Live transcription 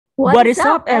What is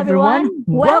up, everyone?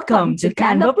 Welcome to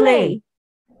Canvaplay.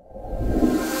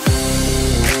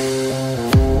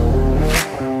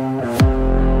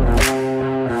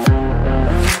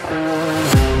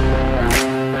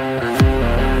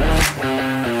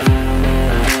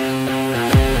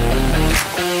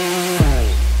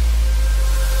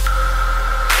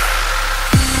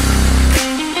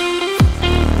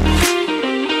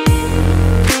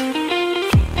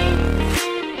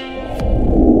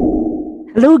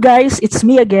 Hello guys, it's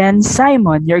me again,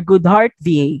 Simon, your GoodHeart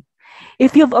VA.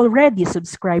 If you've already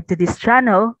subscribed to this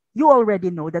channel, you already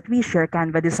know that we share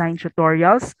Canva design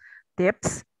tutorials,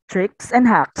 tips, tricks, and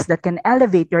hacks that can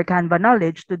elevate your Canva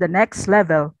knowledge to the next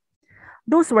level.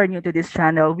 Those who are new to this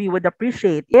channel, we would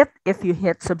appreciate it if you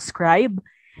hit subscribe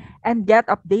and get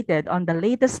updated on the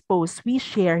latest posts we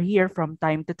share here from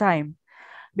time to time.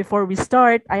 Before we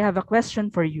start, I have a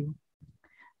question for you.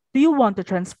 Do you want to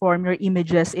transform your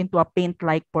images into a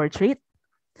paint-like portrait?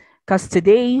 Because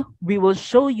today, we will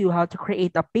show you how to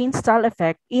create a paint style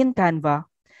effect in Canva.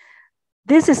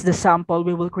 This is the sample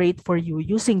we will create for you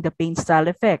using the paint style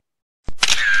effect.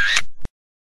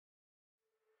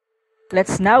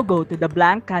 Let's now go to the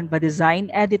blank Canva design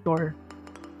editor.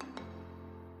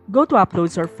 Go to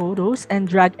Uploads or Photos and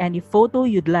drag any photo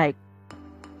you'd like.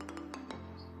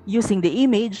 Using the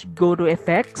image, go to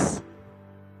Effects,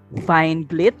 find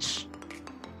Glitch,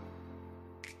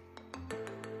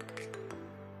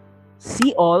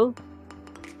 See All,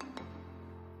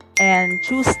 and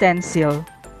choose Stencil.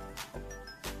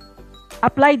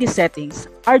 Apply the settings.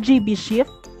 RGB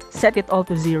shift, set it all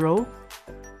to 0.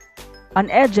 On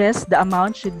edges, the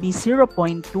amount should be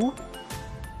 0.2,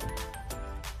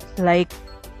 like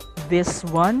this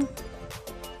one.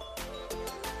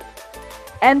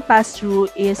 And pass-through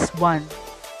is 1.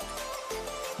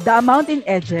 The amount in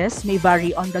edges may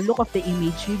vary on the look of the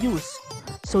image you use.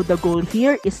 So the goal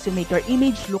here is to make your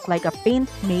image look like a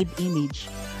paint-made image.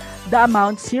 The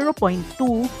amount 0.2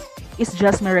 is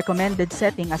just my recommended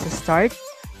setting as a start,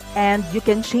 and you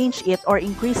can change it or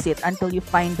increase it until you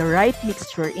find the right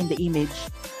mixture in the image.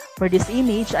 For this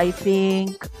image, I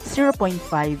think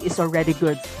 0.5 is already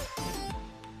good.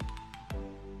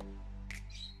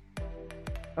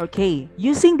 Okay,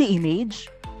 using the image,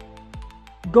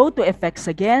 go to Effects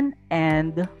again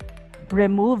and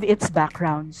remove its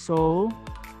background. So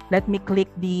let me click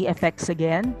the Effects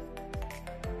again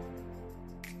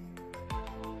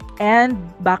and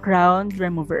Background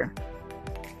Remover.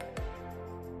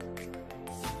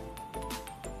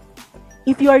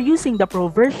 If you are using the Pro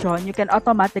version, you can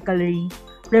automatically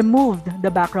remove the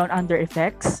background under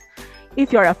Effects.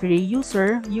 If you're a free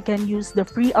user, you can use the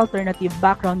free alternative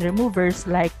background removers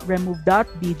like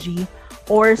remove.bg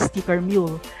or Sticker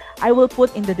Mule. I will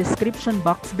put in the description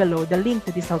box below the link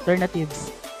to these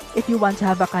alternatives. If you want to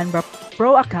have a Canva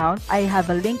Pro account, I have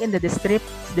a link in the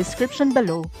description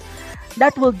below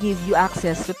that will give you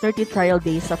access to 30 trial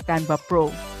days of Canva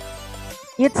Pro.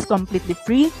 It's completely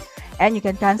free and you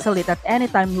can cancel it at any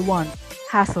time you want,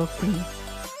 hassle-free.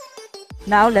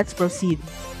 Now let's proceed.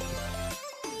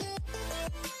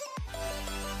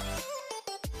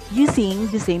 Using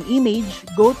the same image,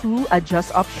 go to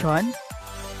Adjust option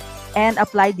and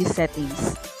apply these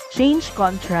settings. Change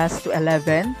contrast to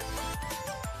 11,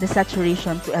 the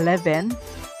saturation to 11,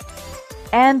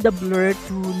 and the blur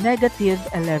to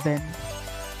 -11.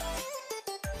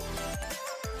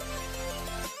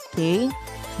 Okay,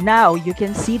 now you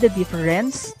can see the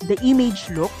difference. The image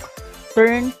look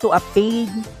turned to a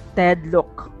painted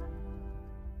look.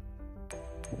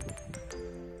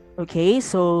 Okay,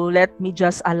 so let me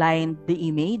just align the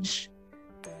image.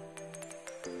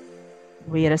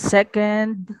 Wait a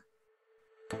second.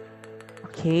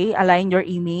 Okay, align your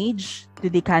image to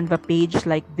the Canva page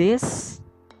like this.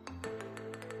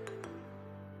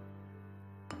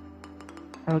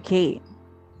 Okay.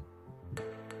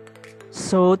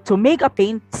 So to make a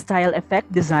paint style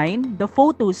effect design, the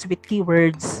photos with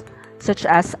keywords such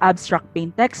as abstract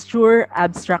paint texture,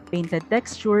 abstract painted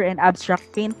texture, and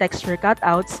abstract paint texture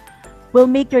cutouts will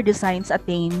make your designs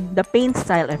attain the paint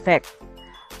style effect.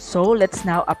 So let's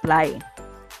now apply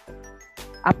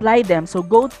them. So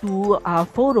go to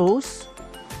Photos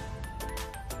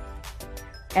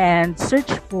and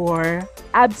search for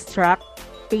abstract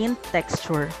paint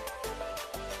texture.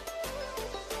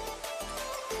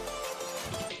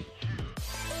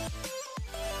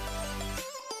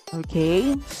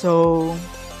 Okay, so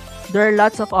there are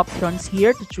lots of options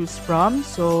here to choose from.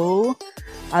 So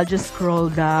I'll just scroll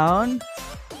down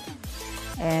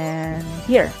and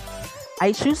here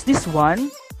I choose this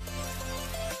one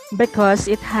because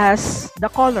it has the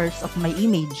colors of my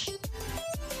image.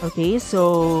 Okay,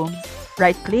 so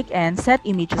right click and set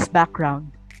images background.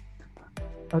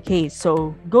 Okay,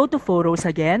 so go to photos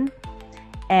again,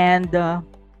 and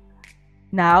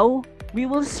now we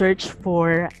will search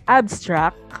for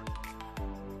abstract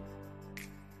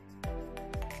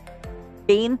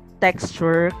paint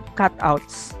texture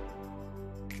cutouts.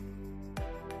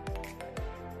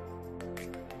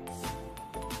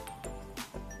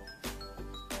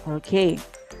 Okay,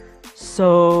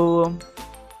 so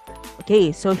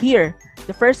here,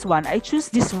 the first one, I choose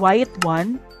this white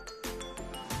one.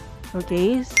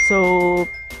 Okay, so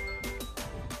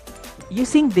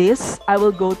using this, I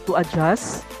will go to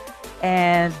adjust,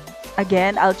 and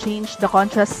again, I'll change the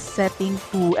contrast setting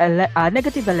to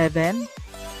 -11,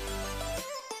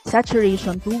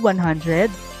 saturation to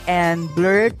 100, and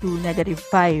blur to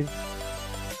 -5.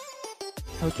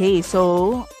 Okay,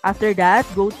 so after that,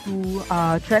 go to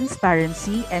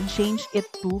transparency and change it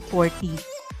to 40.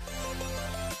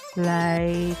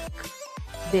 Like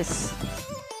this.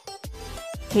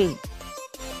 Okay,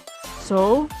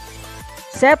 so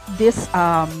set this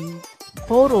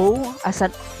photo as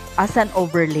an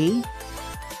overlay,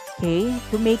 okay,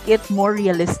 to make it more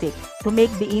realistic, to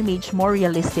make the image more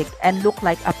realistic and look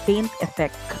like a paint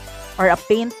effect or a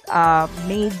paint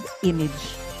made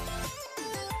image.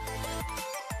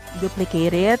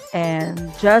 Duplicate it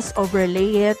and just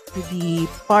overlay it to the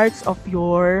parts of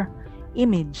your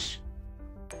image.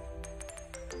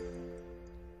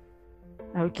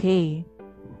 Okay.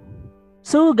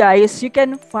 So guys, you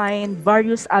can find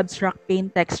various abstract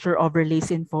paint texture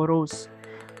overlays in photos.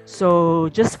 So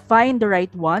just find the right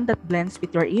one that blends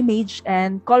with your image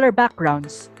and color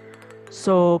backgrounds.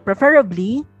 So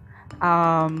preferably,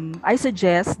 I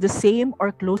suggest the same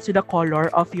or close to the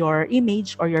color of your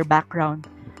image or your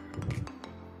background.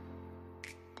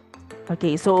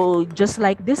 Okay, so just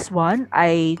like this one,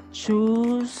 I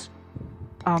choose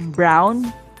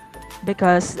brown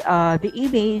because the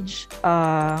image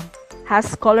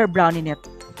has color brown in it.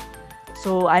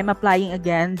 So I'm applying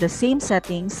again the same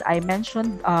settings I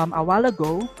mentioned a while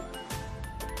ago.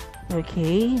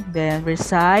 Okay, then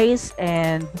resize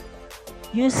and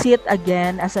use it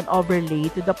again as an overlay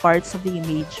to the parts of the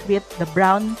image with the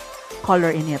brown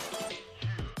color in it.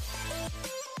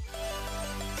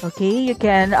 Okay, you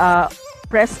can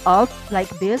press Alt like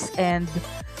this and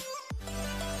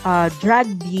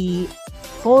drag the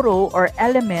photo or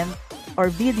element or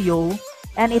video,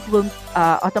 and it will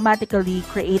automatically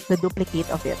create the duplicate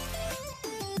of it.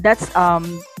 That's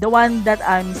the one that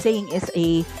I'm saying is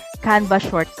a Canva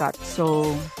shortcut,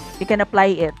 so you can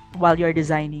apply it while you're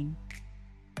designing.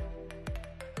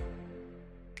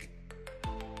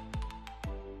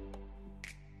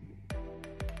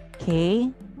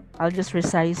 Okay, I'll just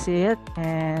resize it,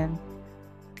 and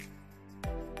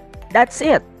that's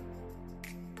it.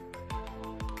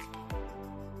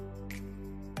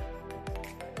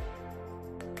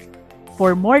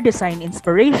 For more design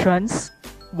inspirations,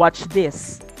 watch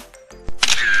this.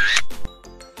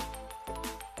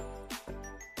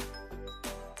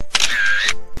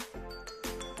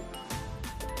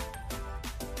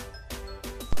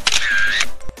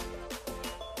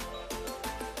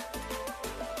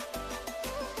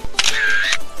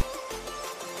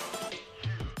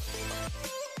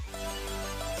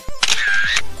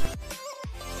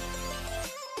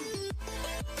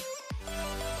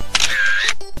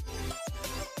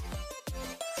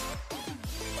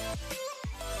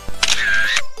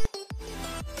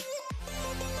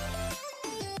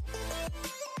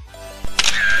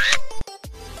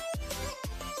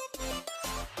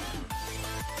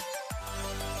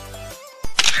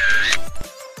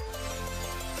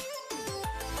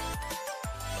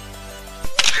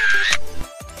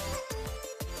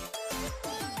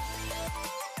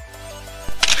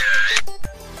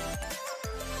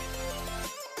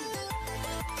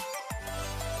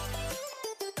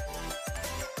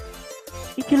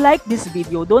 If you like this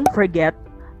video, don't forget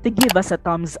to give us a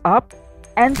thumbs up,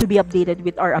 and to be updated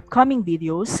with our upcoming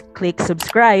videos, click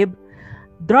subscribe.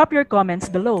 Drop your comments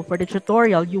below for the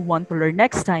tutorial you want to learn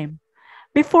next time.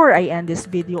 Before I end this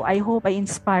video, I hope I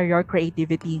inspire your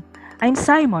creativity. I'm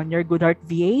Simon, your GoodHeart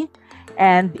VA,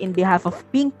 and in behalf of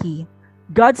Pinky,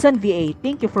 Godsents VA,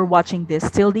 thank you for watching this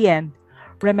till the end.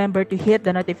 Remember to hit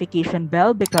the notification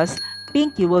bell because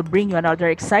Pinky will bring you another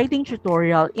exciting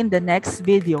tutorial in the next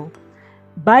video.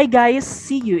 Bye guys,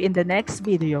 see you in the next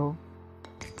video.